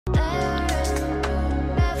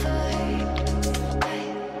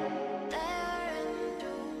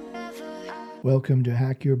Welcome to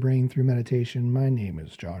Hack Your Brain Through Meditation. My name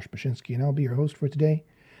is Josh Bashinsky, and I'll be your host for today.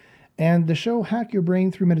 And the show Hack Your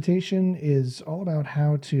Brain Through Meditation is all about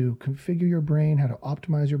how to configure your brain, how to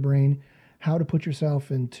optimize your brain, how to put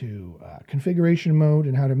yourself into configuration mode,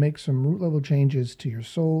 and how to make some root level changes to your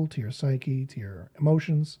soul, to your psyche, to your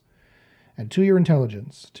emotions, and to your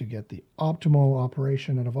intelligence to get the optimal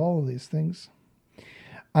operation out of all of these things.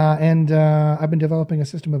 I've been developing a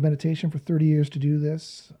system of meditation for 30 years to do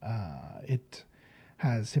this. It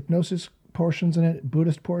has hypnosis portions in it,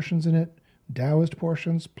 Buddhist portions in it, Taoist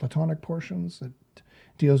portions, Platonic portions. It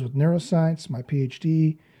deals with neuroscience. My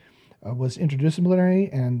PhD was interdisciplinary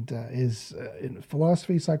and is in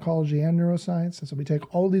philosophy, psychology, and neuroscience. And so we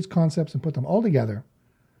take all these concepts and put them all together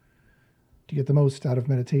to get the most out of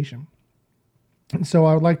meditation. And so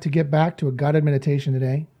I would like to get back to a guided meditation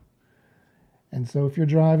today. And so if you're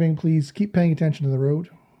driving, please keep paying attention to the road.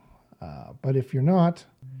 But if you're not,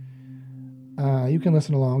 you can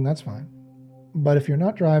listen along. That's fine. But if you're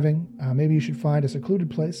not driving, maybe you should find a secluded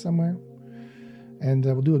place somewhere. And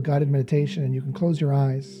we'll do a guided meditation. And you can close your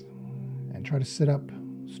eyes and try to sit up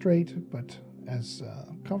straight, but as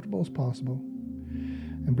comfortable as possible.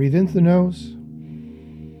 And breathe into the nose.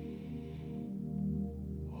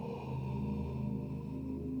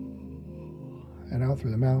 And out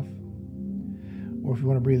through the mouth. Or if you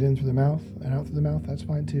want to breathe in through the mouth and out through the mouth, that's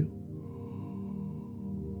fine too.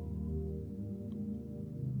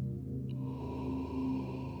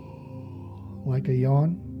 Like a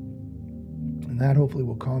yawn. And that hopefully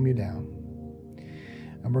will calm you down.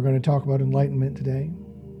 And we're going to talk about enlightenment today.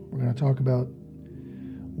 We're going to talk about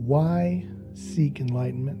why seek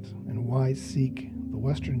enlightenment and why seek the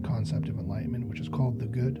Western concept of enlightenment, which is called the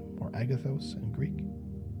good, or agathos in Greek.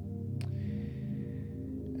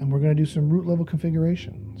 And we're going to do some root level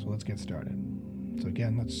configuration. So let's get started. So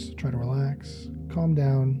again, let's try to relax, calm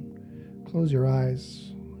down, close your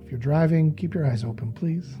eyes. If you're driving, keep your eyes open,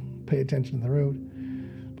 please. Pay attention to the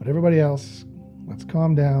road. But everybody else, let's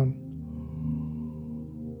calm down.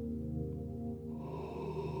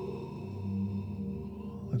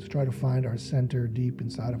 Let's try to find our center deep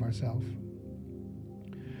inside of ourselves.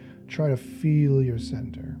 Try to feel your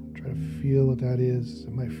center. Try to feel what that is.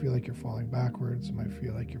 It might feel like you're falling backwards. It might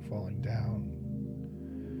feel like you're falling down.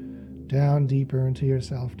 Down deeper into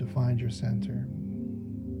yourself to find your center.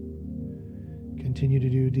 Continue to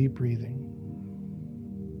do deep breathing.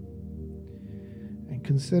 And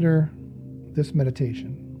consider this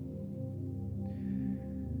meditation.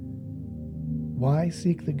 Why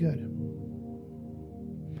seek the good?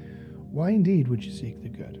 Why indeed would you seek the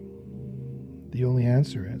good? The only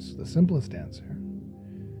answer is, the simplest answer,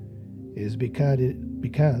 is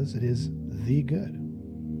because it is the good.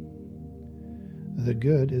 The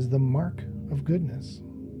good is the mark of goodness.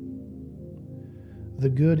 The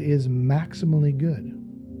good is maximally good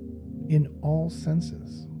in all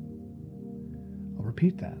senses. I'll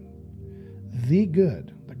repeat that. The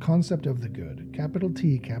good, the concept of the good, capital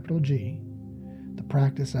T, capital G, the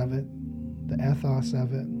practice of it, the ethos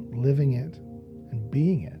of it, living it, and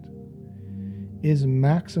being it, is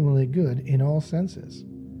maximally good in all senses.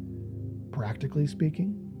 Practically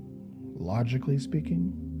speaking, logically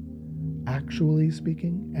speaking, actually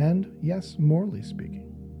speaking, and yes, morally speaking.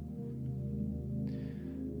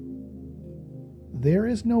 There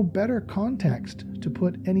is no better context to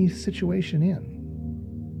put any situation in.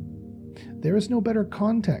 There is no better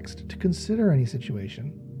context to consider any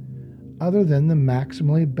situation other than the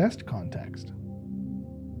maximally best context.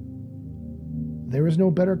 There is no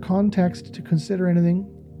better context to consider anything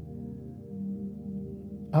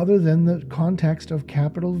other than the context of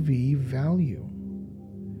capital V, value.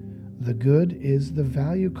 The good is the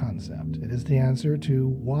value concept. It is the answer to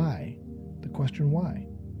why, the question why,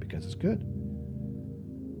 because it's good.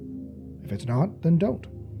 If it's not, then don't.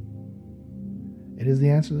 It is the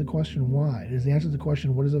answer to the question why. It is the answer to the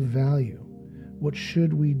question what is of value? What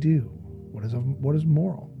should we do? What is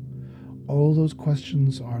moral? All those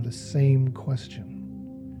questions are the same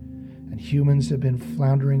question. And humans have been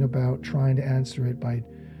floundering about trying to answer it by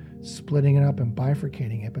splitting it up and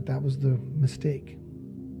bifurcating it, but that was the mistake.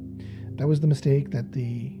 That was the mistake that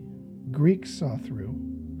the Greeks saw through.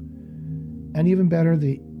 And even better,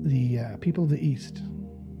 the people of the East,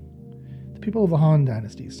 the people of the Han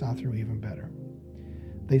Dynasty saw through even better.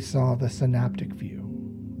 They saw the synaptic view.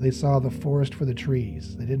 They saw the forest for the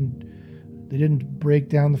trees. They didn't break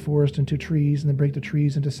down the forest into trees and then break the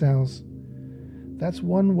trees into cells. That's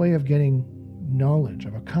one way of getting knowledge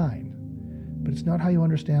of a kind, but it's not how you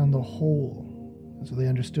understand the whole. And so they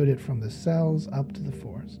understood it from the cells up to the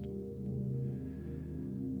forest.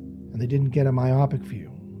 And they didn't get a myopic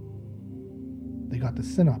view. They got the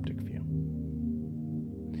synoptic view.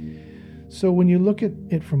 So when you look at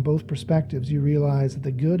it from both perspectives, you realize that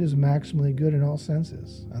the good is maximally good in all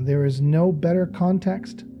senses, and there is no better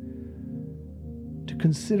context to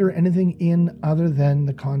consider anything in other than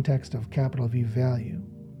the context of capital V value.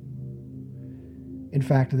 In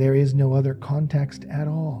fact, there is no other context at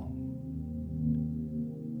all.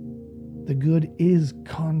 The good is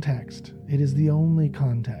context. It is the only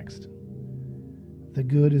context. The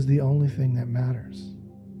good is the only thing that matters.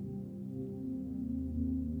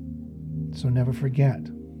 So never forget,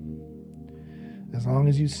 as long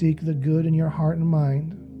as you seek the good in your heart and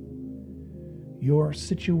mind, your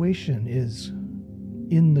situation is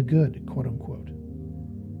in the good, quote unquote.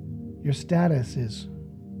 Your status is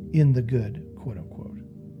in the good, quote unquote.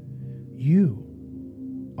 You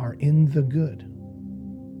are in the good,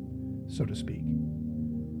 so to speak.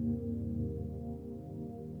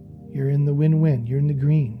 You're in the win-win. You're in the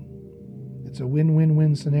green. It's a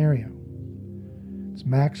win-win-win scenario. It's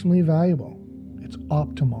maximally valuable. It's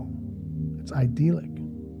optimal. It's idyllic.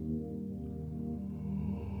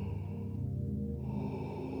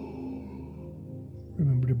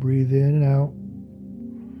 Remember to breathe in and out.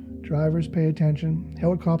 Drivers, pay attention.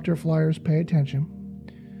 Helicopter flyers, pay attention.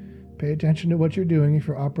 Pay attention to what you're doing if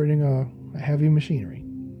you're operating a heavy machinery.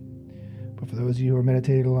 But for those of you who are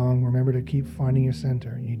meditating along, remember to keep finding your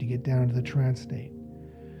center. You need to get down into the trance state.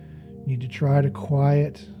 You need to try to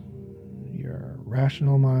quiet your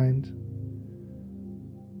rational mind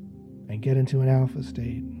and get into an alpha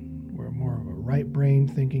state, where more of a right brain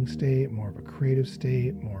thinking state, more of a creative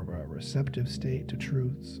state, more of a receptive state to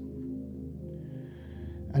truths.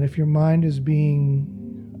 And if your mind is being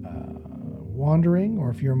wandering, or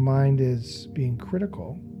if your mind is being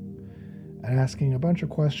critical and asking a bunch of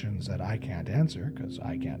questions that I can't answer because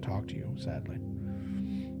I can't talk to you, sadly,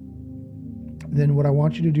 then what I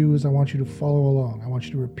want you to do is I want you to follow along. I want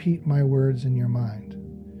you to repeat my words in your mind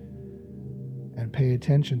and pay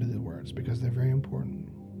attention to the words because they're very important.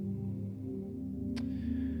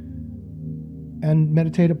 And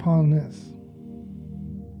meditate upon this.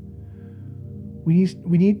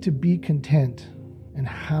 We need to be content in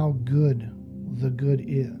how good the good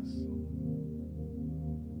is.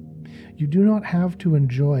 You do not have to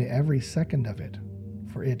enjoy every second of it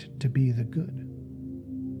for it to be the good.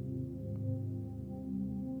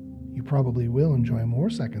 You probably will enjoy more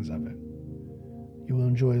seconds of it. You will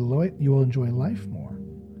enjoy life more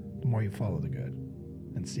the more you follow the good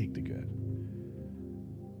and seek the good.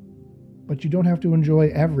 But you don't have to enjoy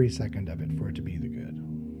every second of it for it to be the good.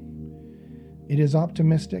 It is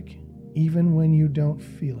optimistic even when you don't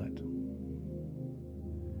feel it.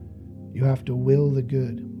 You have to will the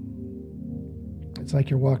good. It's like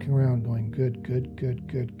you're walking around going good, good, good,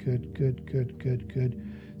 good, good, good, good, good, good,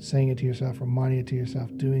 saying it to yourself, reminding it to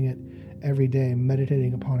yourself, doing it every day,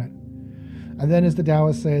 meditating upon it. And then, as the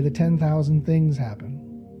Taoists say, the 10,000 things happen.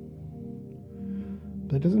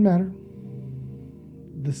 But it doesn't matter.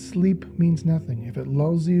 The sleep means nothing. If it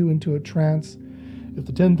lulls you into a trance, if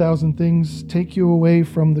the 10,000 things take you away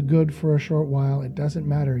from the good for a short while, it doesn't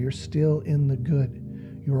matter. You're still in the good.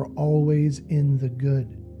 You're always in the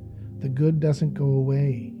good. The good doesn't go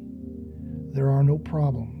away. There are no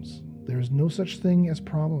problems. There is no such thing as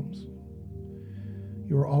problems.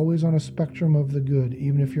 You are always on a spectrum of the good,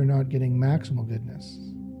 even if you're not getting maximal goodness.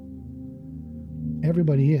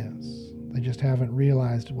 Everybody is. They just haven't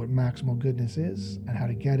realized what maximal goodness is and how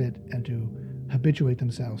to get it and to habituate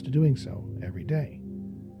themselves to doing so every day.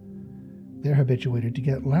 They're habituated to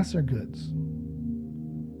get lesser goods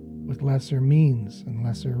with lesser means and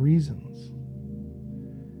lesser reasons.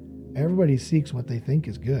 Everybody seeks what they think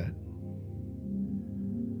is good.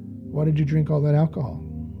 Why did you drink all that alcohol?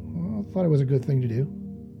 Well, I thought it was a good thing to do.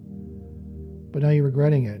 But now you're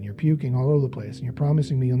regretting it and you're puking all over the place and you're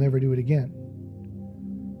promising me you'll never do it again.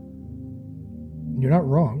 And you're not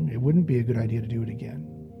wrong. It wouldn't be a good idea to do it again.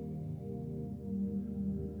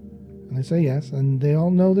 And they say yes, and they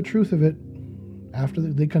all know the truth of it after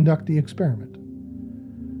they conduct the experiment.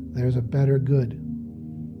 There's a better good,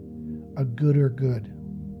 a gooder good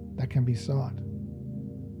that can be sought.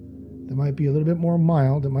 That might be a little bit more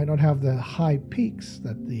mild. It might not have the high peaks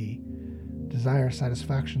that the desire,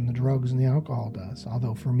 satisfaction, the drugs, and the alcohol does.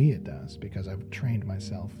 Although for me it does, because I've trained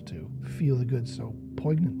myself to feel the good so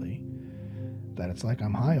poignantly that it's like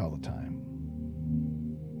I'm high all the time.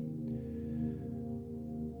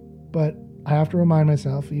 But I have to remind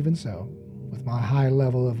myself, even so, with my high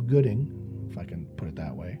level of gooding, if I can put it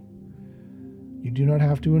that way, you do not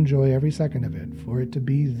have to enjoy every second of it for it to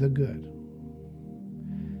be the good.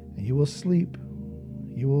 And you will sleep.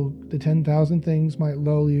 The 10,000 things might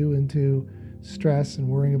lull you into stress and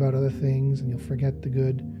worrying about other things, and you'll forget the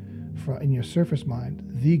good in your surface mind,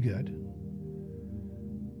 the good,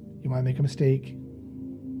 You might make a mistake,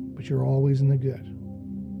 but you're always in the good.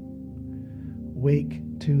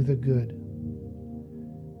 Wake to the good.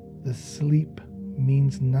 The sleep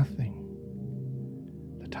means nothing.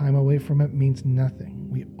 The time away from it means nothing.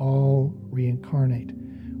 We all reincarnate.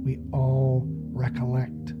 We all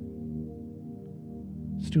recollect.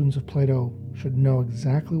 Students of Plato should know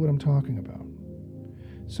exactly what I'm talking about.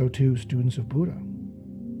 So too, students of Buddha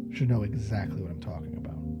should know exactly what I'm talking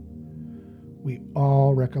about. We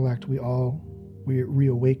all recollect. We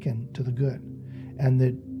reawaken to the good. And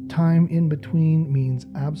the time in between means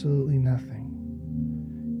absolutely nothing.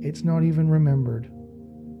 It's not even remembered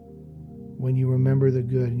when you remember the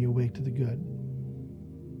good and you awake to the good.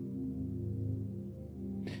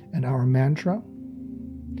 And our mantra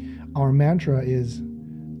is,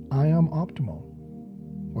 I am optimal,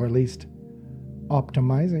 or at least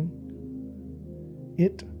optimizing.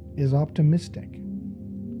 It is optimistic.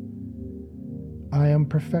 I am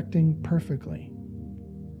perfecting perfectly.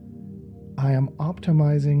 I am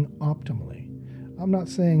optimizing optimally. I'm not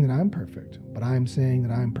saying that I'm perfect, but I'm saying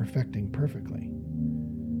that I'm perfecting perfectly.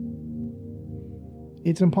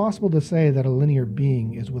 It's impossible to say that a linear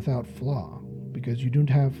being is without flaw, because you don't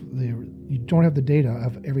have the data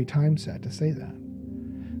of every time set to say that.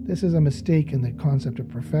 This is a mistake in the concept of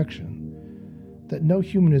perfection that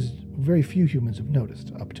very few humans have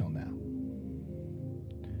noticed up till now.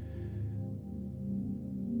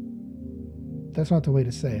 That's not the way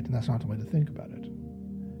to say it, and that's not the way to think about it.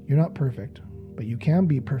 You're not perfect, but you can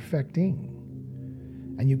be perfecting.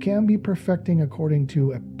 And you can be perfecting according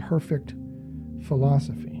to a perfect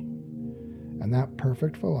philosophy. And that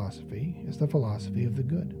perfect philosophy is the philosophy of the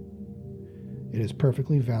good. It is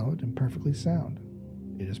perfectly valid and perfectly sound.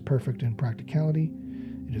 It is perfect in practicality.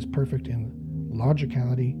 It is perfect in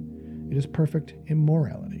logicality. It is perfect in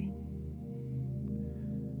morality.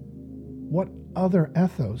 What other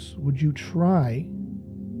ethos would you try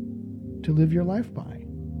to live your life by,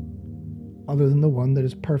 other than the one that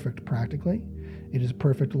is perfect practically, it is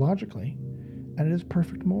perfect logically, and it is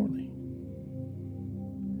perfect morally?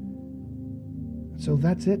 So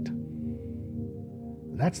that's it.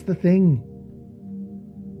 That's the thing.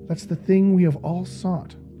 That's the thing we have all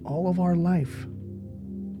sought all of our life.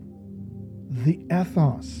 The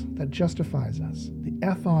ethos that justifies us. The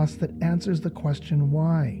ethos that answers the question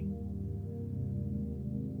why.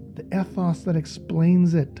 The ethos that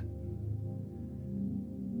explains it.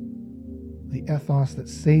 The ethos that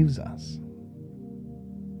saves us.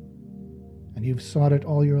 And you've sought it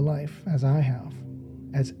all your life, as I have,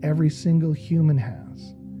 as every single human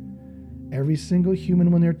has. Every single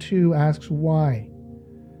human, when they're two, asks why.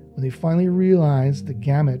 When they finally realize the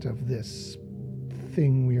gamut of this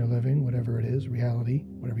thing we are living, whatever it is, reality,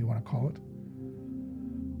 whatever you want to call it.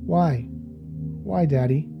 Why? Why,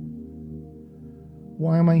 Daddy?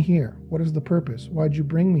 Why am I here? What is the purpose? Why'd you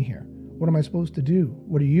bring me here? What am I supposed to do?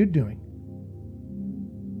 What are you doing?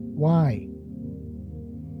 Why?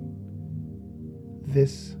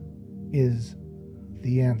 This is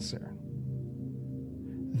the answer.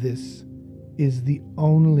 This is the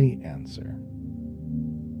only answer.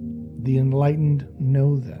 The enlightened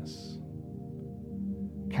know this.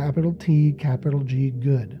 Capital T, capital G,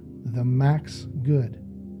 good. The max good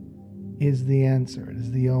is the answer. It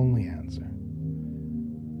is the only answer.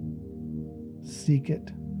 Seek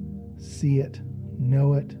it, see it,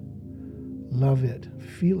 know it, love it,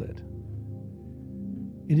 feel it.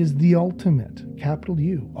 It is the ultimate, capital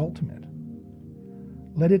U, ultimate.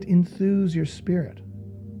 Let it enthuse your spirit.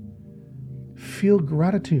 Feel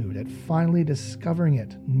gratitude at finally discovering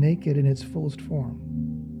it naked in its fullest form.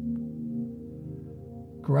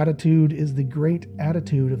 Gratitude is the great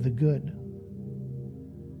attitude of the good.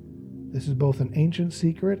 This is both an ancient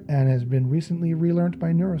secret and has been recently relearned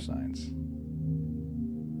by neuroscience.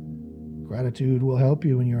 Gratitude will help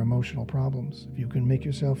you in your emotional problems if you can make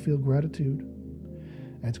yourself feel gratitude.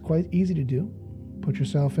 And it's quite easy to do. Put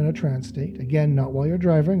yourself in a trance state. Again, not while you're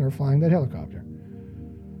driving or flying that helicopter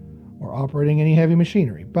or operating any heavy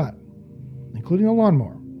machinery, but including a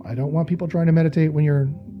lawnmower. I don't want people trying to meditate when you're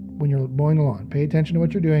mowing the lawn. Pay attention to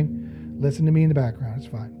what you're doing. Listen to me in the background. It's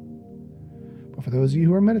fine. But for those of you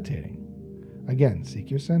who are meditating, again, seek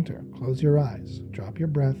your center. Close your eyes. Drop your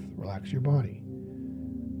breath. Relax your body.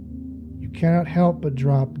 You cannot help but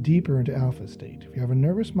drop deeper into alpha state. If you have a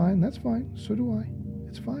nervous mind, that's fine. So do I.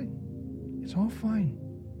 It's fine. It's all fine.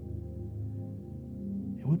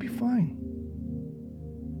 It will be fine.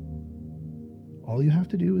 All you have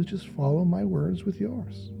to do is just follow my words with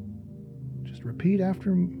yours. Just repeat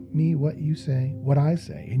after me what I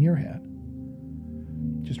say in your head.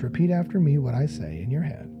 Just repeat after me what I say in your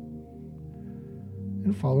head.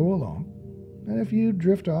 And follow along. And if you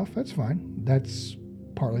drift off, that's fine. That's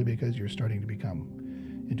partly because you're starting to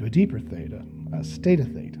become into a deeper theta, a state of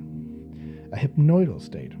theta, a hypnoidal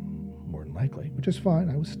state, more than likely, which is fine.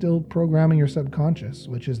 I was still programming your subconscious,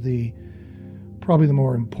 which is probably the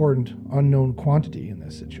more important unknown quantity in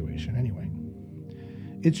this situation anyway.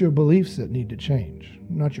 It's your beliefs that need to change,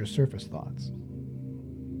 not your surface thoughts.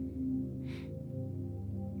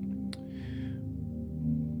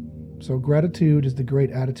 So gratitude is the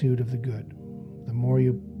great attitude of the good. The more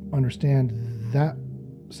you understand that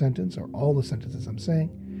sentence, or all the sentences I'm saying,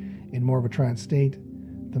 in more of a trance state,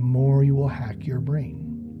 the more you will hack your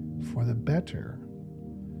brain for the better.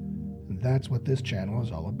 And that's what this channel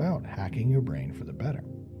is all about, hacking your brain for the better.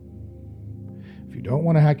 If you don't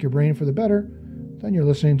want to hack your brain for the better, then you're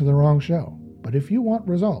listening to the wrong show. But if you want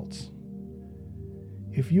results,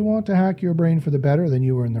 if you want to hack your brain for the better, then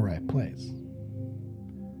you are in the right place.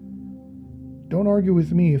 Don't argue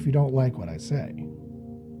with me if you don't like what I say.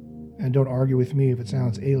 And don't argue with me if it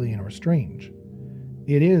sounds alien or strange.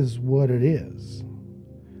 It is what it is.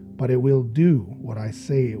 But it will do what I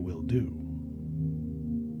say it will do.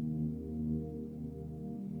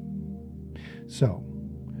 So,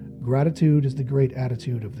 gratitude is the great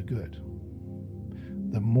attitude of the good.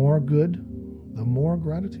 The more good, the more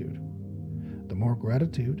gratitude. The more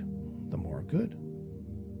gratitude, the more good.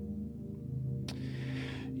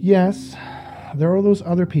 Yes, there are those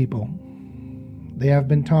other people. They have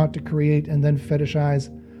been taught to create and then fetishize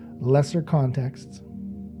lesser contexts.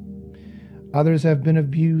 Others have been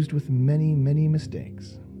abused with many, many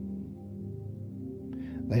mistakes.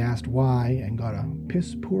 They asked why and got a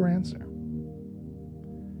piss-poor answer.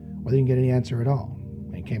 Or they didn't get any answer at all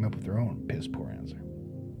and came up with their own piss-poor answer.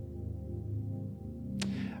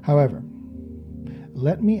 However,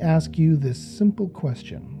 let me ask you this simple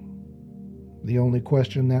question, the only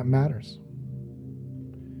question that matters.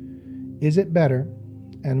 Is it better,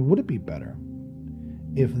 and would it be better,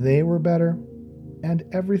 if they were better and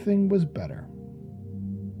everything was better?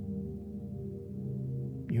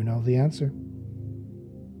 You know the answer.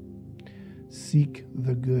 Seek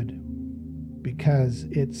the good, because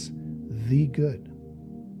it's the good.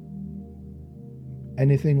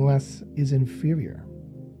 Anything less is inferior.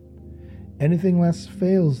 Anything less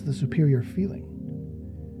fails the superior feeling.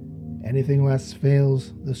 Anything less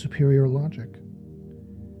fails the superior logic.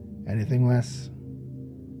 Anything less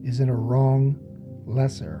is in a wrong,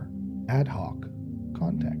 lesser, ad hoc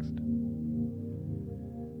context.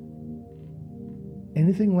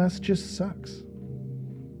 Anything less just sucks.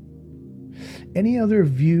 Any other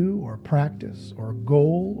view or practice or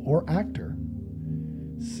goal or actor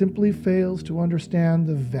simply fails to understand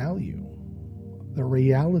the value, the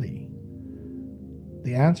reality,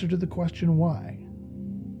 the answer to the question why.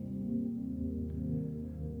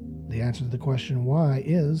 The answer to the question why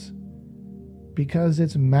is because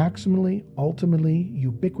it's maximally, ultimately,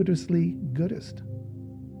 ubiquitously goodest.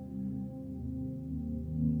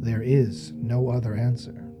 There is no other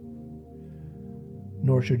answer.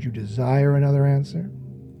 Nor should you desire another answer,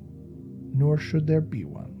 nor should there be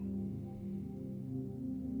one.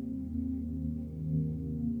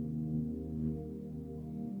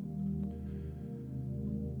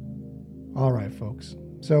 All right, folks.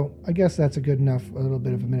 So I guess that's a good enough, a little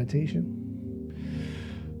bit of a meditation.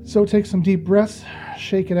 So take some deep breaths,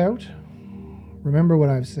 shake it out. Remember what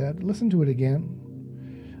I've said. Listen to it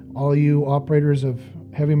again. All you operators of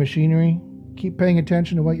heavy machinery, keep paying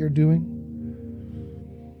attention to what you're doing.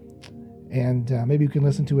 And maybe you can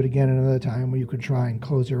listen to it again another time where you could try and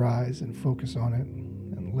close your eyes and focus on it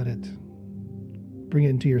and let it, bring it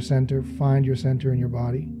into your center, find your center in your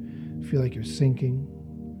body. Feel like you're sinking.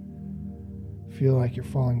 Feel like you're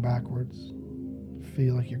falling backwards.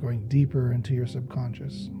 Feel like you're going deeper into your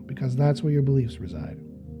subconscious, because that's where your beliefs reside.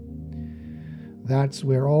 That's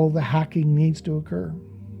where all the hacking needs to occur.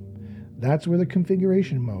 That's where the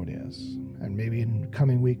configuration mode is. And maybe in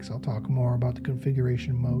coming weeks I'll talk more about the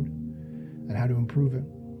configuration mode and how to improve it.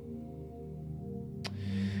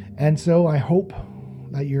 And so I hope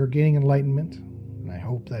that you're gaining enlightenment, and I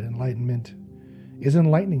hope that enlightenment is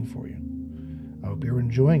enlightening for you. I hope you're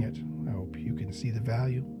enjoying it. I hope you can see the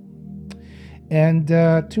value. And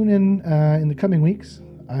tune in the coming weeks.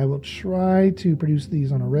 I will try to produce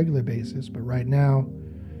these on a regular basis, but right now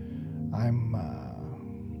I'm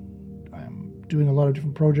doing a lot of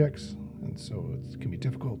different projects, and so it can be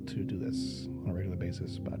difficult to do this on a regular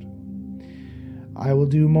basis, but I will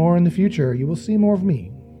do more in the future. You will see more of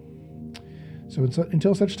me. So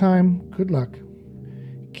until such time, good luck.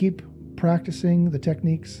 Keep practicing the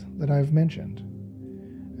techniques that I've mentioned,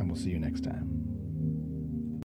 and we'll see you next time.